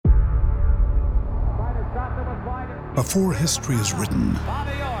Before history is written,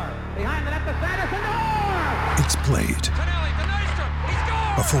 it's played.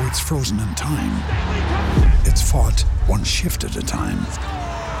 Before it's frozen in time, it's fought one shift at a time.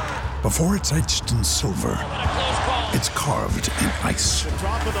 Before it's etched in silver, it's carved in ice.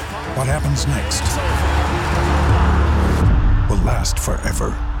 What happens next will last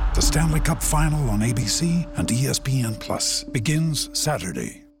forever. The Stanley Cup Final on ABC and ESPN Plus begins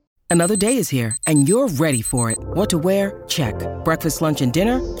Saturday. Another day is here, and you're ready for it. What to wear? Check. Breakfast, lunch, and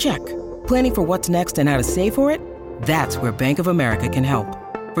dinner? Check. Planning for what's next and how to save for it? That's where Bank of America can help.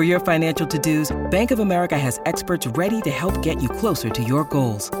 For your financial to-dos, Bank of America has experts ready to help get you closer to your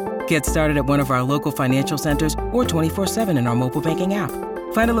goals. Get started at one of our local financial centers or 24/7 in our mobile banking app.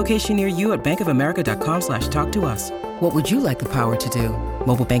 Find a location near you at bankofamerica.com/talktous. What would you like the power to do?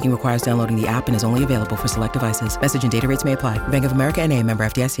 Mobile banking requires downloading the app and is only available for select devices. Message and data rates may apply. Bank of America N.A., member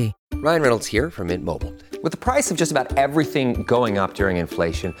FDIC. Ryan Reynolds here from Mint Mobile. With the price of just about everything going up during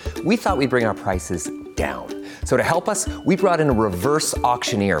inflation, we thought we'd bring our prices down. So to help us, we brought in a reverse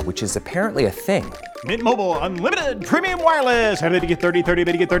auctioneer, which is apparently a thing. Mint Mobile Unlimited Premium Wireless. How to get 30, 30,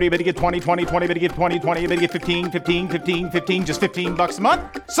 how to get 30, how to get 20, 20, 20, how to get 20, 20, how to get 15, 15, 15, 15, just $15 a month?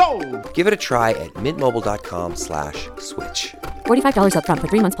 Sold! Give it a try at mintmobile.com/switch. $45 up front for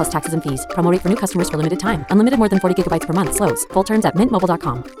 3 months plus taxes and fees. Promo rate for new customers for limited time. Unlimited more than 40 gigabytes per month. Slows full terms at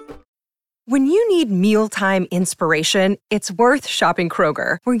mintmobile.com. When you need mealtime inspiration, it's worth shopping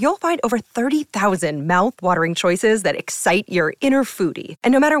Kroger, where you'll find over 30,000 mouth-watering choices that excite your inner foodie.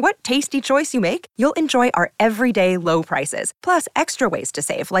 And no matter what tasty choice you make, you'll enjoy our everyday low prices, plus extra ways to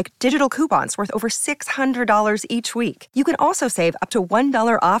save, like digital coupons worth over $600 each week. You can also save up to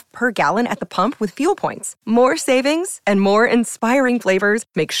 $1 off per gallon at the pump with fuel points. More savings and more inspiring flavors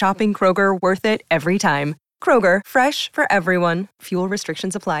make shopping Kroger worth it every time. Kroger, fresh for everyone. Fuel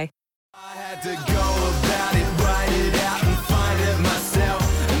restrictions apply. I had to go about it, write it out and find it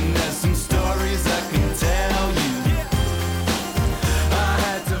myself. And there's some stories I can tell you. I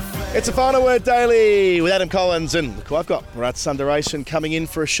had to It's a Final Word Daily with Adam Collins, and look who I've got. Murat Sundaresan coming in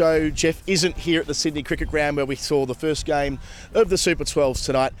for a show. Jeff isn't here at the Sydney Cricket Ground where we saw the first game of the Super 12s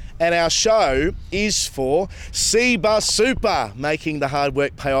tonight, and our show is for Seba Super, making the hard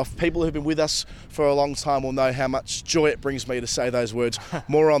work pay off. People who've been with us for a long time will know how much joy it brings me to say those words.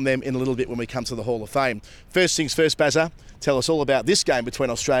 More on them in a little bit when we come to the Hall of Fame. First things first, Bazza, tell us all about this game between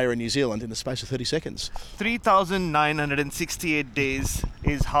Australia and New Zealand in the space of 30 seconds. 3,968 days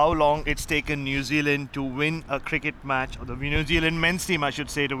is how long it's taken New Zealand to win a cricket match, or the New Zealand men's team, I should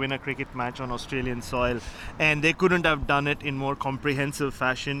say, to win a cricket match on Australian soil. And they couldn't have done it in more comprehensive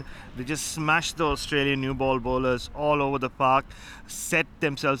fashion. They just smashed the Australian new ball bowlers all over the park, set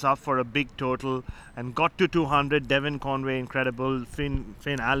themselves up for a big total, and got to 200. Devon Conway, incredible. Finn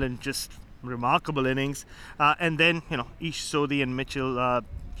Allen, just remarkable innings. And then, Ish Sodhi and Mitchell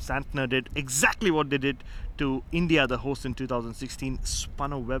Santner did exactly what they did to India, the host in 2016,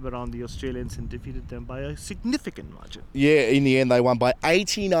 spun a web around the Australians and defeated them by a significant margin. Yeah, in the end they won by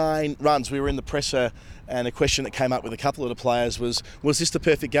 89 runs. We were in the presser, and a question that came up with a couple of the players was this the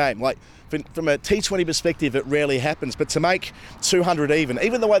perfect game? Like, from a T20 perspective, it rarely happens, but to make 200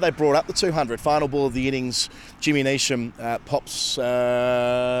 even the way they brought up the 200, final ball of the innings, Jimmy Neesham pops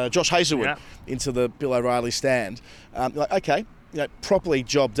Josh Hazlewood into the Bill O'Reilly stand. Okay, properly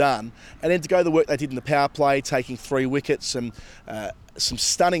job done. And then to go the work they did in the power play, taking 3 wickets and some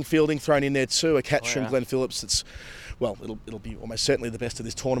stunning fielding thrown in there too. A catch from Glenn Phillips that's, well, it'll be almost certainly the best of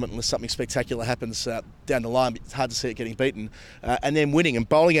this tournament unless something spectacular happens down the line. But it's hard to see it getting beaten. And then winning and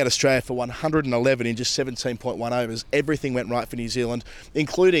bowling out Australia for 111 in just 17.1 overs. Everything went right for New Zealand,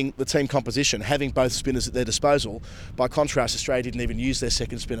 including the team composition, having both spinners at their disposal. By contrast, Australia didn't even use their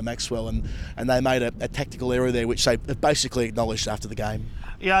second spinner, Maxwell, and they made a tactical error there, which they basically acknowledged after the game.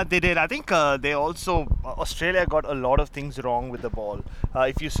 Yeah, they did. I think they also, Australia got a lot of things wrong with the ball.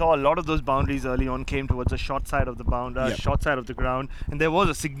 If you saw, a lot of those boundaries early on came towards the short side of the short side of the ground, and there was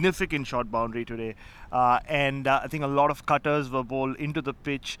a significant short boundary today. And I think a lot of cutters were bowled into the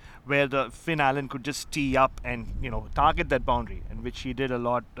pitch where the Finn Allen could just tee up and target that boundary, and which he did a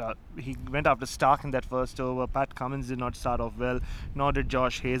lot. He went after Stark in that first over. Pat Cummins did not start off well, nor did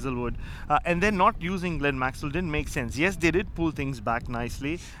Josh Hazlewood. And then not using Glenn Maxwell didn't make sense. Yes, they did pull things back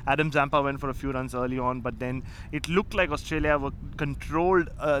nicely. Adam Zampa went for a few runs early on, but then it looked like Australia were controlled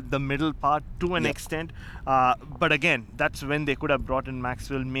the middle part to an extent. But again, that's when they could have brought in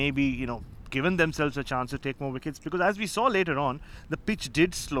Maxwell, maybe, given themselves a chance to take more wickets, because as we saw later on, the pitch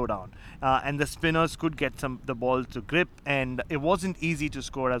did slow down and the spinners could get the ball to grip, and it wasn't easy to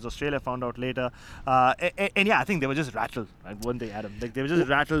score, as Australia found out later. And yeah, I think they were just rattled, right? Weren't they, Adam? Like, they were just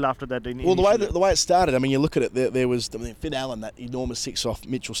rattled after that. Well, the way it started, I mean, you look at it, there was Finn Allen, that enormous six off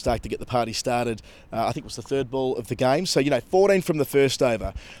Mitchell Starc to get the party started. I think it was the third ball of the game. So, 14 from the first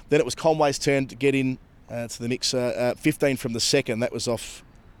over. Then it was Conway's turn to get in to the mix. 15 from the second. That was off.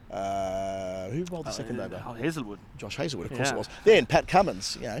 Who bowled the second over? Hazelwood. Josh Hazelwood, of course it was. Then Pat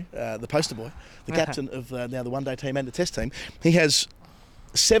Cummins, the poster boy, the captain of now the one-day team and the test team. He has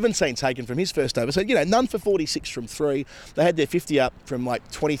 17 taken from his first over. So, none for 46 from 3. They had their 50 up from like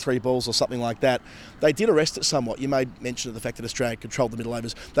 23 balls or something like that. They did arrest it somewhat. You made mention of the fact that Australia controlled the middle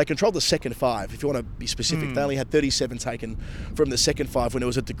overs. They controlled the second 5, if you want to be specific. They only had 37 taken from the second 5 when there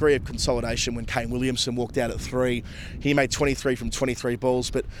was a degree of consolidation when Kane Williamson walked out at 3. He made 23 from 23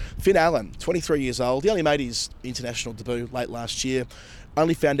 balls. But Finn Allen, 23 years old, he only made his international debut late last year.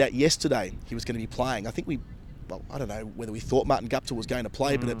 Only found out yesterday he was going to be playing. I don't know whether we thought Martin Guptill was going to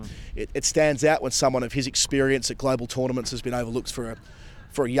play, but it stands out when someone of his experience at global tournaments has been overlooked for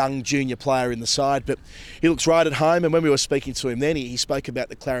a young junior player in the side. But he looks right at home, and when we were speaking to him then, he spoke about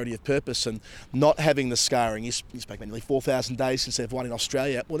the clarity of purpose and not having the scarring. He spoke about nearly 4,000 days since they've won in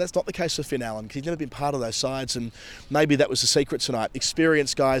Australia. Well, that's not the case for Finn Allen, because he's never been part of those sides, and maybe that was the secret tonight.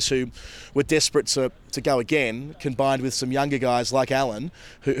 Experienced guys who were desperate to go again, combined with some younger guys like Allen,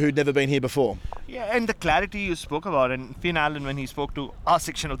 who'd never been here before. Yeah, and the clarity you spoke about, and Finn Allen, when he spoke to our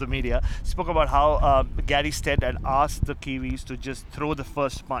section of the media, spoke about how Gary Stead had asked the Kiwis to just throw the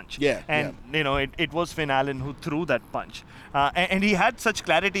first punch. It was Finn Allen who threw that punch. And he had such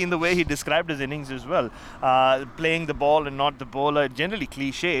clarity in the way he described his innings as well. Playing the ball and not the bowler, generally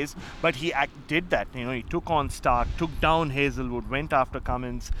cliches, but he did that. He took on Starc, took down Hazelwood, went after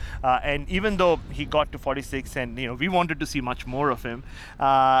Cummins, and even though he got to 46 and we wanted to see much more of him,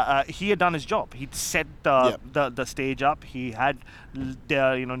 he had done his job. He'd set the stage up. He had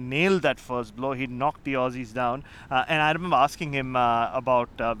nailed that first blow. He knocked the Aussies down, and I remember asking him about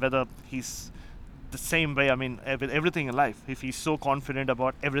whether he's the same way, with everything in life, if he's so confident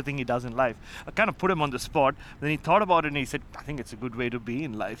about everything he does in life. I kind of put him on the spot. Then he thought about it and he said, I think it's a good way to be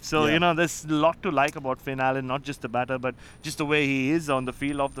in life. So, there's a lot to like about Finn Allen, not just the batter, but just the way he is on the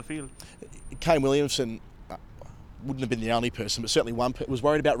field, off the field. Kane Williamson wouldn't have been the only person, but certainly one was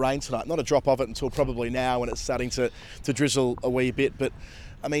worried about rain tonight. Not a drop of it until probably now when it's starting to drizzle a wee bit. But,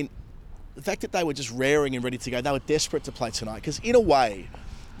 the fact that they were just raring and ready to go, they were desperate to play tonight, because in a way,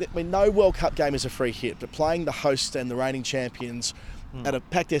 no World Cup game is a free hit, but playing the host and the reigning champions at a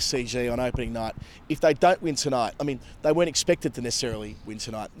packed SCG on opening night, if they don't win tonight, they weren't expected to necessarily win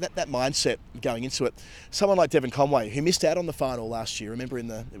tonight. That mindset going into it, someone like Devon Conway, who missed out on the final last year, remember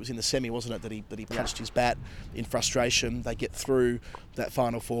it was in the semi, wasn't it, that he punched his bat in frustration. They get through that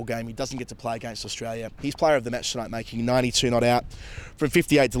Final Four game. He doesn't get to play against Australia. He's player of the match tonight, making 92 not out from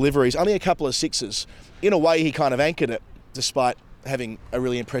 58 deliveries, only a couple of sixes. In a way, he kind of anchored it, despite having a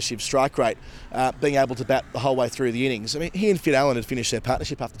really impressive strike rate, being able to bat the whole way through the innings. He and Finn Allen had finished their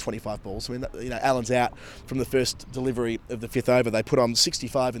partnership after 25 balls. Allen's out from the first delivery of the 5th over. They put on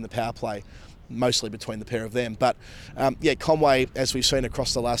 65 in the power play, mostly between the pair of them. But Conway, as we've seen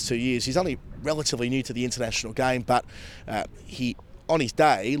across the last 2 years, he's only relatively new to the international game, but he, on his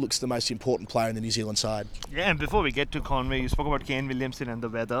day, looks the most important player in the New Zealand side. Yeah, and before we get to Conway, you spoke about Kane Williamson and the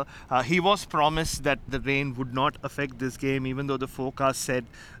weather. He was promised that the rain would not affect this game, even though the forecast said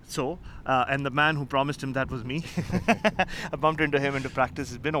so. And the man who promised him that was me. I bumped into him into practice.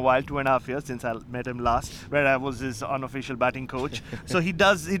 It's been a while, 2.5 years since I met him last, where I was his unofficial batting coach. So he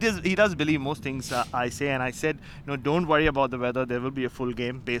does believe most things I say. And I said, don't worry about the weather. There will be a full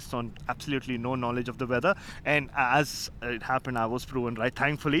game based on absolutely no knowledge of the weather. And as it happened, I was proven right,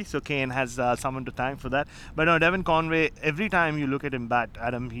 thankfully. So Kane has someone to thank for that. But no, Devon Conway, every time you look at him bat,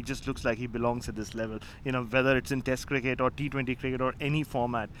 Adam, he just looks like he belongs at this level. Whether it's in Test cricket or T20 cricket or any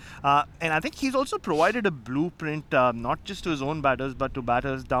format. And I think he's also provided a blueprint, not just to his own batters, but to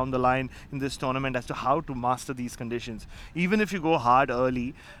batters down the line in this tournament as to how to master these conditions. Even if you go hard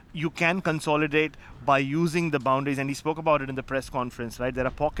early, you can consolidate by using the boundaries, and he spoke about it in the press conference, right? There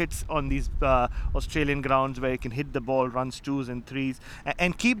are pockets on these Australian grounds where you can hit the ball, runs 2s and 3s,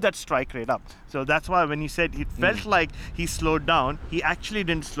 and keep that strike rate up. So that's why when he said it felt like he slowed down, he actually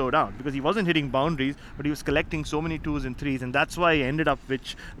didn't slow down, because he wasn't hitting boundaries, but he was collecting so many 2s and 3s, and that's why he ended up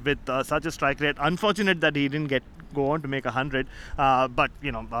with such a strike rate. Unfortunate that he didn't go on to make 100, but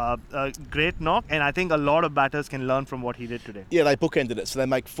a great knock, and I think a lot of batters can learn from what he did today. Yeah, they bookended it, so they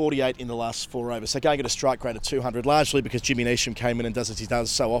make 48 in the last 4 overs. So going at a strike rate of 200, largely because Jimmy Neesham came in and does as he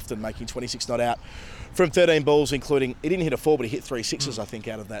does so often, making 26 not out from 13 balls, including, he didn't hit a 4, but he hit 3 sixes, I think,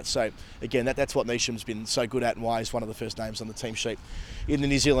 out of that. So again, that's what Neesham's been so good at and why he's one of the first names on the team sheet in the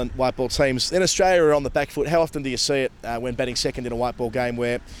New Zealand white ball teams. In Australia are on the back foot. How often do you see it when batting second in a white ball game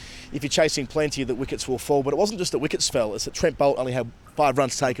where if you're chasing plenty, that wickets will fall? But it wasn't just that wickets fell, it's that Trent Boult only had 5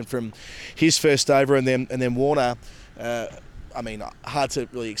 runs taken from his first over, and then Warner, hard to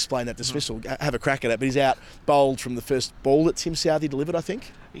really explain that dismissal. Have a crack at it, but he's out bowled from the first ball that Tim Southee delivered, I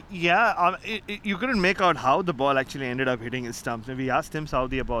think. Yeah, you couldn't make out how the ball actually ended up hitting his stumps. And we asked Tim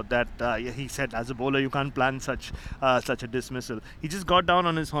Southee about that. He said, as a bowler, you can't plan such a dismissal. He just got down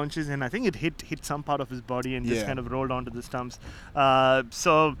on his haunches, and I think it hit some part of his body and just kind of rolled onto the stumps.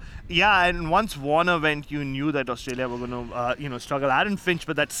 And once Warner went, you knew that Australia were going to struggle. Aaron Finch,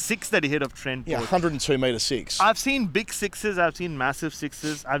 but that 6 that he hit of Trent Boult. 102 metre 6. I've seen big sixes. I've seen massive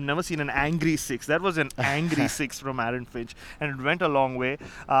sixes. I've never seen an angry 6. That was an angry 6 from Aaron Finch, and it went a long way.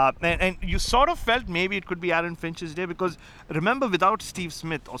 And you sort of felt maybe it could be Aaron Finch's day, because remember, without Steve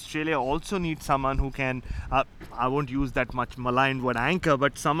Smith, Australia also needs someone who can, I won't use that much maligned word anchor,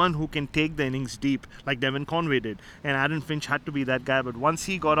 but someone who can take the innings deep like Devon Conway did. And Aaron Finch had to be that guy. But once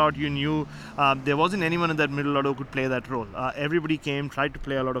he got out, you knew there wasn't anyone in that middle order who could play that role. Everybody came, tried to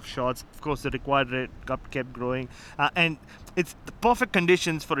play a lot of shots. Of course, the required rate kept growing. And it's the perfect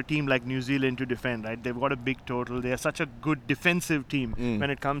conditions for a team like New Zealand to defend, right? They've got a big total. They are such a good defensive team when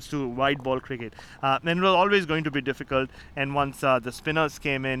it comes to wide ball cricket. And it was always going to be difficult. And once the spinners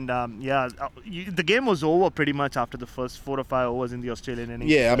came in, the game was over pretty much after the first 4 or 5 overs in the Australian innings.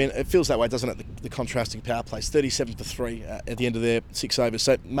 Yeah, I mean, it feels that way, doesn't it? The contrasting power plays, 37 for 3 at the end of their 6 overs.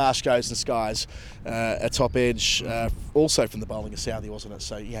 So Marsh goes and Skies a top edge, also from the bowling of Southee, wasn't it?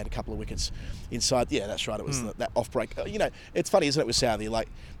 So he had a couple of wickets inside. Yeah, that's right. It was that off break. It's funny, isn't it, with Southee? Like,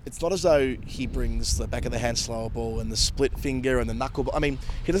 it's not as though he brings the back of the hand slower ball and the split finger and the knuckle ball. I mean,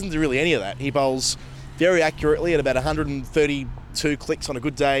 he doesn't do really any of that. He bowls very accurately at about 132 clicks on a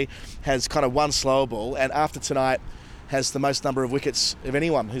good day, has kind of one slower ball, and after tonight has the most number of wickets of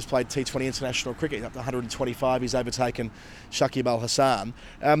anyone who's played T20 international cricket, up to 125. He's overtaken Shakib Al Hassan.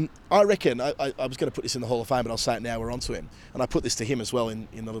 I reckon, I was going to put this in the Hall of Fame, but I'll say it now, we're onto him. And I put this to him as well in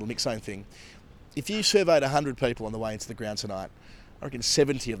the little mix zone thing. If you surveyed 100 people on the way into the ground tonight, I reckon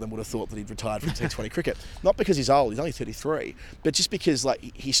 70 of them would have thought that he'd retired from T20 cricket. Not because he's old, he's only 33, but just because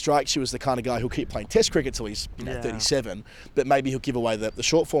he strikes you as the kind of guy who'll keep playing Test cricket till he's 37, but maybe he'll give away the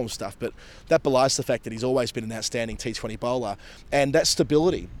short form stuff. But that belies the fact that he's always been an outstanding T20 bowler, and that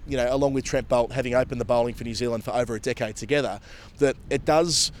stability, along with Trent Boult having opened the bowling for New Zealand for over a decade together, that it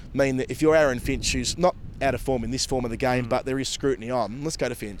does mean that if you're Aaron Finch, who's not out of form in this form of the game, but there is scrutiny on, let's go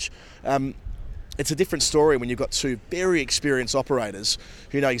to Finch. It's a different story when you've got 2 very experienced operators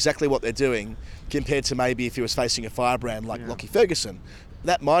who know exactly what they're doing, compared to maybe if he was facing a firebrand like Lockie Ferguson.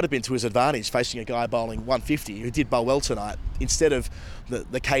 That might have been to his advantage, facing a guy bowling 150 who did bowl well tonight, instead of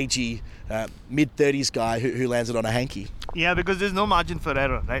the cagey mid-30s guy who landed on a hanky. Yeah, because there's no margin for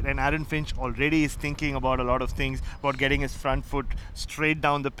error, right? And Aaron Finch already is thinking about a lot of things, about getting his front foot straight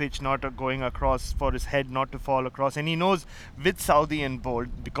down the pitch, not going across, for his head not to fall across. And he knows with Southee and Boult,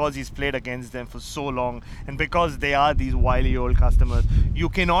 because he's played against them for so long, and because they are these wily old customers, you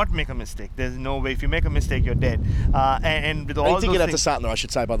cannot make a mistake. There's no way. If you make a mistake, you're dead. And with all he did get out to Santner, I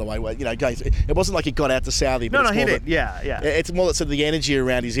should say, by the way. Well, it wasn't like he got out to Southee. But no, he did. Yeah. It's more sort of the energy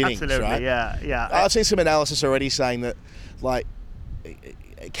around his innings, absolutely, right? Yeah. I've seen some analysis already saying that, like,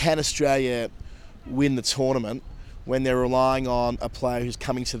 can Australia win the tournament when they're relying on a player who's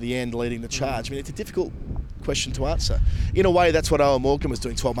coming to the end, leading the charge? I mean, it's a difficult question to answer. In a way, that's what Owen Morgan was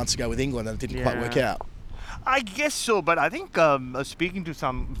doing 12 months ago with England, and it didn't quite work out. I guess so, but I think speaking to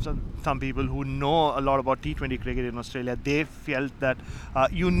some people who know a lot about T20 cricket in Australia, they felt that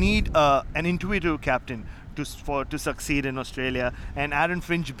you need an intuitive captain to succeed in Australia, and Aaron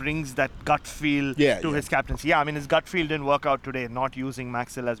Finch brings that gut feel to his captaincy. Yeah, I mean, his gut feel didn't work out today, not using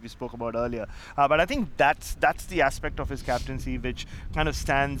Maxwell as we spoke about earlier. But I think that's the aspect of his captaincy which kind of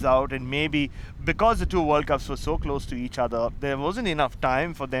stands out, and maybe because the 2 World Cups were so close to each other, there wasn't enough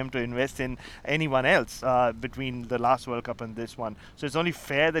time for them to invest in anyone else between the last World Cup and this one. So it's only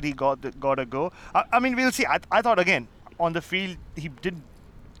fair that he got a go. I mean, we'll see. I thought, again, on the field, he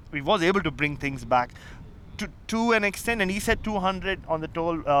was able to bring things back to an extent, and he said 200 on the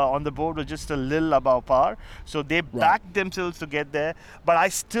on the board was just a little above par. So they backed themselves to get there. But I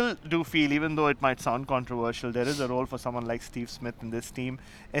still do feel, even though it might sound controversial, there is a role for someone like Steve Smith in this team,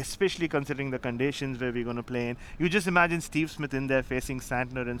 especially considering the conditions where we're going to play in. You just imagine Steve Smith in there facing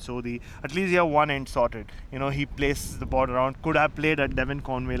Santner and Sodhi. At least you have one end sorted. You know, he places the ball around. Could have played at Devon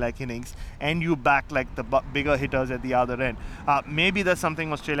Conway-like innings, and you back like the bigger hitters at the other end. Maybe that's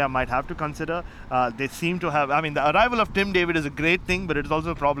something Australia might have to consider. They seem to have, I mean, the arrival of Tim David is a great thing, but it's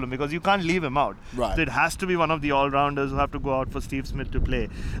also a problem because you can't leave him out. Right. So it has to be one of the all-rounders who have to go out for Steve Smith to play.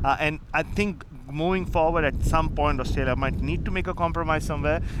 And I think moving forward, at some point, Australia might need to make a compromise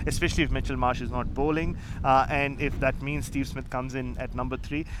somewhere, especially if Mitchell Marsh is not bowling. And if that means Steve Smith comes in at number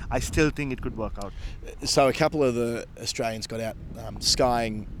 3, I still think it could work out. So a couple of the Australians got out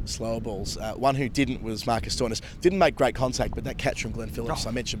skying slower balls. One who didn't was Marcus Stoinis. Didn't make great contact, but that catch from Glenn Phillips,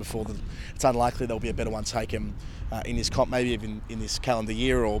 I mentioned before that it's unlikely there'll be a better one taken in this comp, maybe even in this calendar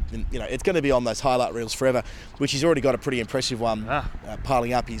year, or it's going to be on those highlight reels forever, which he's already got a pretty impressive one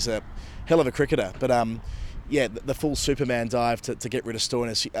piling up. He's a hell of a cricketer, but the full Superman dive to get rid of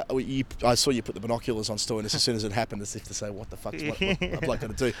Stoinis. I saw you put the binoculars on Stoinis as soon as it happened, as if to say, what the fuck's what a bloke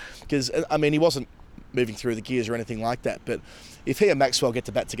going to do? Because, I mean, he wasn't moving through the gears or anything like that, but if he and Maxwell get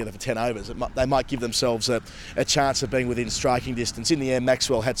to bat together for 10 overs, they might give themselves a chance of being within striking distance. In the end,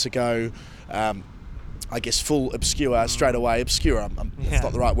 Maxwell had to go I guess full obscure straight away. Obscure, that's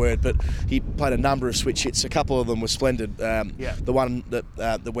not the right word, but he played a number of switch hits. A couple of them were splendid. The one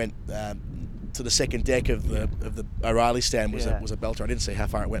that went to the second deck of the O'Reilly stand was a belter. I didn't see how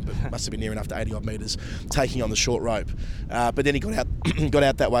far it went, but it must have been near enough to 80 odd metres, taking on the short rope. But then he got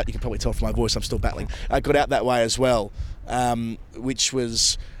out that way. You can probably tell from my voice I'm still battling. Got out that way as well, which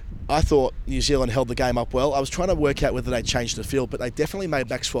was, I thought New Zealand held the game up well. I was trying to work out whether they changed the field, but they definitely made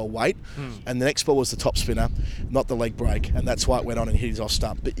Maxwell wait. And the next ball was the top spinner, not the leg break, and that's why it went on and hit his off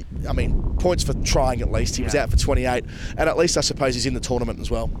stump. But I mean, points for trying at least. He was out for 28, and at least I suppose he's in the tournament as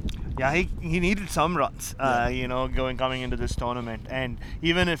well. Yeah, he needed some runs, coming into this tournament. And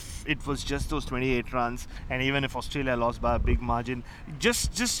even if it was just those 28 runs, and even if Australia lost by a big margin,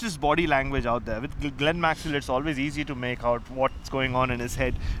 just his body language out there. With Glenn Maxwell, it's always easy to make out what's going on in his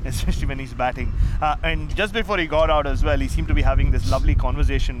head, especially when he's batting. And just before he got out as well, he seemed to be having this lovely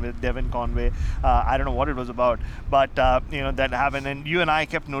conversation with Devon Conway. I don't know what it was about, but that happened. And you and I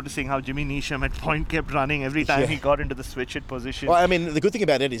kept noticing how Jimmy Neesham at point kept running every time he got into the switch hit position. Well, I mean, the good thing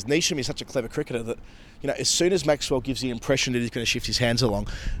about it is Neesham is such a clever cricketer that, as soon as Maxwell gives the impression that he's going to shift his hands along,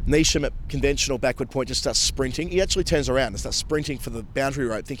 Neesham at conventional backward point just starts sprinting. He actually turns around and starts sprinting for the boundary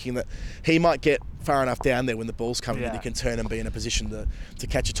rope, thinking that he might get far enough down there when the ball's coming that he can turn and be in a position to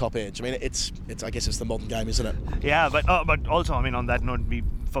catch a top edge. I mean, it's I guess it's the modern game, isn't it? Yeah, but also, I mean, on that note,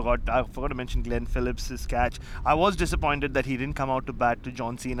 I forgot to mention Glenn Phillips' catch. I was disappointed that he didn't come out to bat to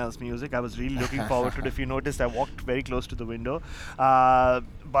John Cena's music. I was really looking forward to it. If you noticed, I walked very close to the window.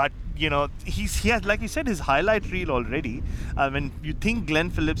 But he has, like you said, his highlight reel already. When you think Glenn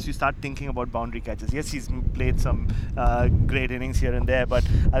Phillips, you start thinking about boundary catches. Yes, he's played some great innings here and there, but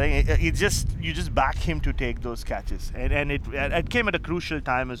I think you just back him to take those catches, and it came at a crucial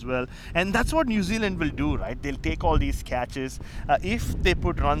time as well. And that's what New Zealand will do, right? They'll take all these catches. If they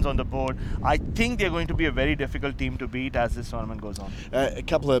put runs on the board, I think they're going to be a very difficult team to beat as this tournament goes on. A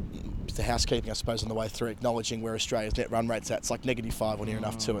couple of the housekeeping, I suppose, on the way through, acknowledging where Australia's net run rate's at. It's like -5 or near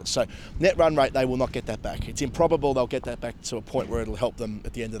enough to it. So net run rate, they will not get that back. It's improbable they'll get that back to a point where it'll help them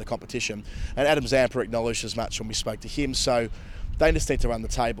at the end of the competition. And Adam Zampa acknowledged as much when we spoke to him. So they just need to run the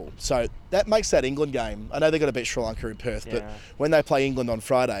table. So that makes that England game, I know they've got to beat Sri Lanka in Perth, but when they play England on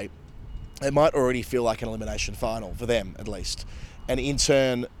Friday, it might already feel like an elimination final for them, at least. And in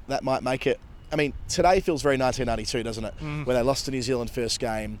turn, that might make it, I mean, today feels very 1992, doesn't it? Where they lost to New Zealand first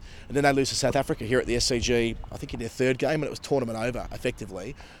game, and then they lose to South Africa here at the SCG, I think in their third game, and it was tournament over,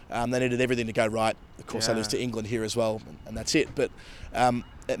 effectively. They needed everything to go right. Of course, they lose to England here as well, and that's it. But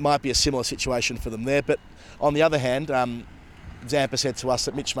it might be a similar situation for them there. But on the other hand, Zampa said to us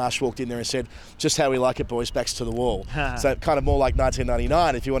that Mitch Marsh walked in there and said, just how we like it, boys, backs to the wall. So kind of more like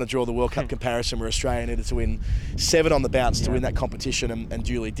 1999, if you want to draw the World Cup comparison, where Australia needed to win 7 on the bounce to win that competition, and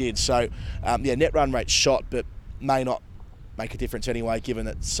duly did. So, net run rate shot, but may not make a difference anyway, given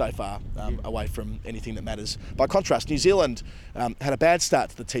it's so far away from anything that matters. By contrast, New Zealand had a bad start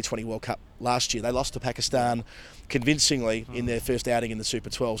to the T20 World Cup last year. They lost to Pakistan convincingly in their first outing in the Super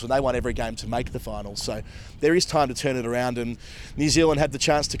 12s, and they won every game to make the finals. So there is time to turn it around, and New Zealand had the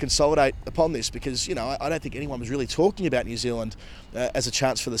chance to consolidate upon this, because I don't think anyone was really talking about New Zealand as a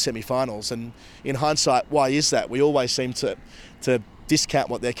chance for the semi-finals. And in hindsight, why is that? We always seem to discount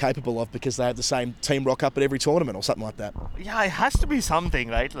what they're capable of because they have the same team rock up at every tournament or something like that. Yeah, it has to be something,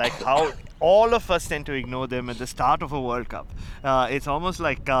 right? Like how all of us tend to ignore them at the start of a World Cup. It's almost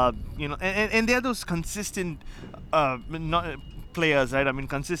like, and they're those consistent players, right? I mean,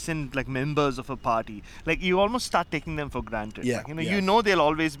 consistent like members of a party. Like you almost start taking them for granted. Yeah, Like, you know they'll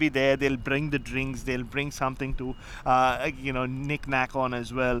always be there. They'll bring the drinks. They'll bring something to, knick-knack on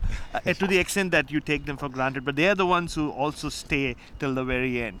as well. To the extent that you take them for granted, but they're the ones who also stay till the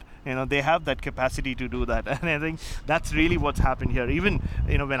very end. They have that capacity to do that, and I think that's really what's happened here. Even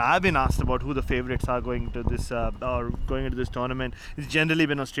when I've been asked about who the favorites are going to this going into this tournament, it's generally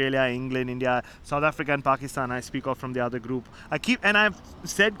been Australia, England, India, South Africa, and Pakistan. I speak of from the other group. I've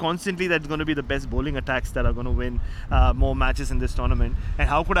said constantly that it's going to be the best bowling attacks that are going to win more matches in this tournament. And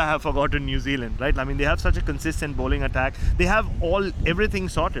how could I have forgotten New Zealand, right? I mean, they have such a consistent bowling attack. They have everything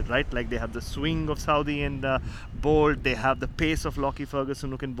sorted, right? Like they have the swing of Saudi and Bolt. They have the pace of Lockie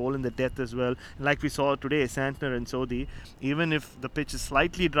Ferguson, who can bowl in the depth as well. And like we saw today, Santner and Sodhi, even if the pitch is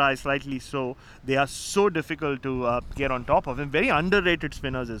slightly dry, slightly slow, they are so difficult to get on top of. And very underrated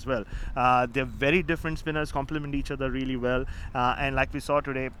spinners as well. They're very different spinners, complement each other really well. And like we saw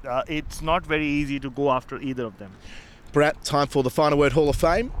today, it's not very easy to go after either of them. Brat, time for the Final Word Hall of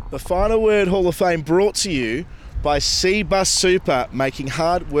Fame. The Final Word Hall of Fame brought to you by Cbus Super, making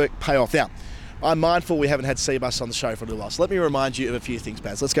hard work pay off. Now, I'm mindful we haven't had Cbus on the show for a little while, so let me remind you of a few things,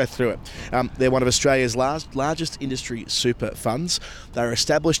 Baz. Let's go through it. They're one of Australia's largest industry super funds. They were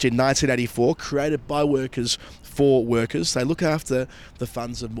established in 1984, created by workers for workers. They look after the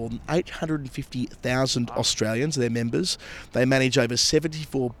funds of more than 850,000 Australians, their members. They manage over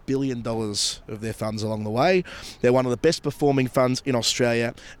 $74 billion of their funds along the way. They're one of the best performing funds in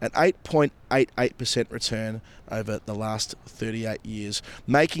Australia, an 8.88% return over the last 38 years,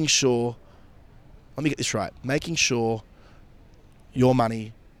 making sure your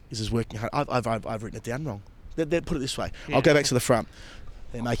money is working hard. I've written it down wrong. They put it this way. Yeah. I'll go back to the front.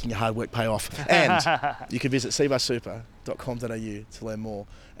 They're making your hard work pay off. And you can visit cbussuper.com.au to learn more.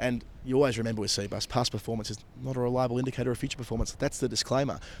 And you always remember with Cbus, past performance is not a reliable indicator of future performance. That's the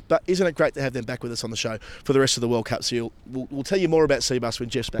disclaimer. But isn't it great to have them back with us on the show for the rest of the World Cup? So we'll tell you more about Cbus when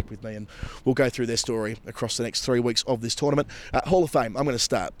Jeff's back with me, and we'll go through their story across the next 3 weeks of this tournament. Hall of Fame, I'm going to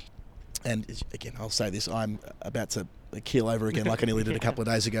start. And again, I'll say this, I'm about to keel over again like I nearly did a couple of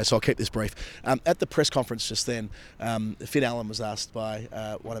days ago, so I'll keep this brief. At the press conference just then, Finn Allen was asked by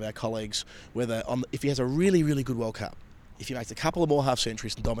one of our colleagues whether if he has a really, really good World Cup, if he makes a couple of more half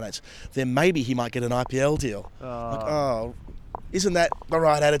centuries and dominates, then maybe he might get an IPL deal. Isn't that the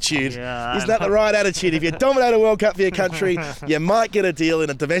right attitude? Yeah, Isn't that the right attitude? If you dominate a World Cup for your country, you might get a deal in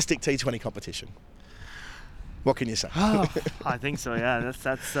a domestic T20 competition. What can you say? I think so. Yeah,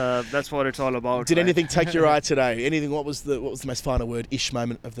 that's what it's all about. Did right? anything take your eye today? Anything? What was the most final word-ish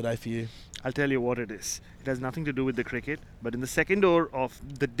moment of the day for you? I'll tell you what it is. It has nothing to do with the cricket, but in the second over of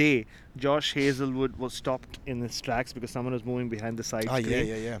the day, Josh Hazlewood was stopped in his tracks because someone was moving behind the side screen.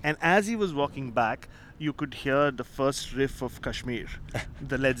 Yeah. And as he was walking back, you could hear the first riff of Kashmir,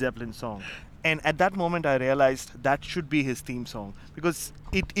 the Led Zeppelin song. And at that moment, I realized that should be his theme song because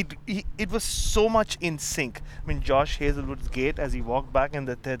it was so much in sync. I mean, Josh Hazlewood's gait as he walked back, and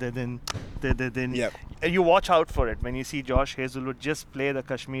then you watch out for it when you see Josh Hazlewood just play the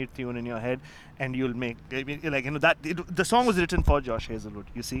Kashmir tune in your head, and you'll make the song was written for Josh Hazlewood,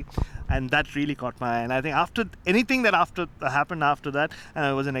 you see, and that really caught my eye. And I think happened after that,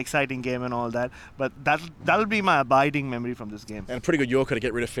 it was an exciting game and all that. But that'll be my abiding memory from this game. And a pretty good Yorker to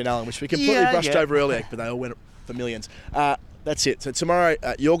get rid of Finn Allen, which we completely brushed over earlier, but they all went for millions. That's it. So tomorrow,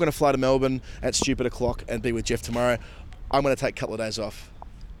 you're going to fly to Melbourne at stupid o'clock and be with Jeff tomorrow. I'm going to take a couple of days off.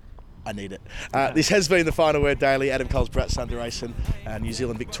 I need it. This has been the Final Word Daily. Adam Coles, Brat Sundaresan, New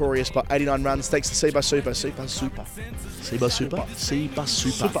Zealand victorious by 89 runs. Thanks to Cbus Super.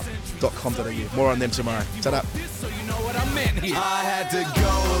 cbussuper.com.au. More on them tomorrow. Ta-da. I had to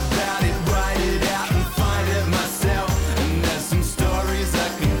go about it